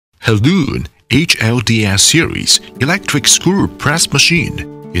Halloon HLDS series electric screw press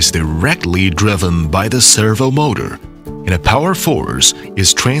machine is directly driven by the servo motor, and a power force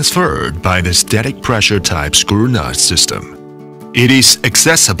is transferred by the static pressure type screw nut system. It is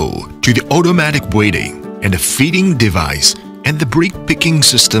accessible to the automatic weighting and the feeding device and the brick picking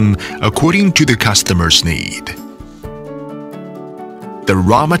system according to the customer's need. The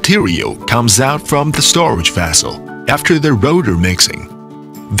raw material comes out from the storage vessel after the rotor mixing,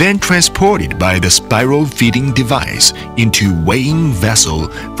 then transported by the spiral feeding device into weighing vessel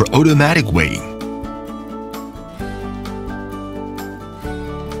for automatic weighing.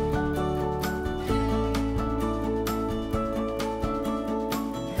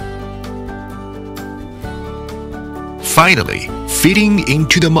 Finally, feeding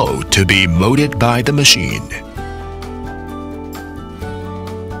into the mold to be molded by the machine.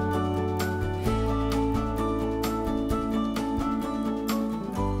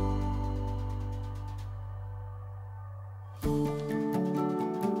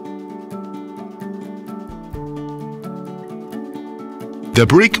 The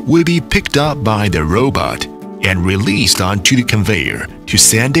brick will be picked up by the robot and released onto the conveyor to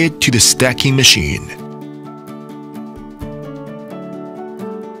send it to the stacking machine.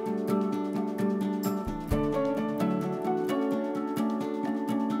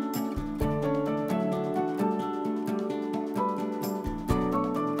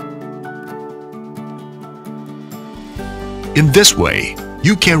 In this way,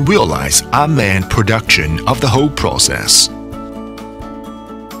 you can realize unmanned production of the whole process.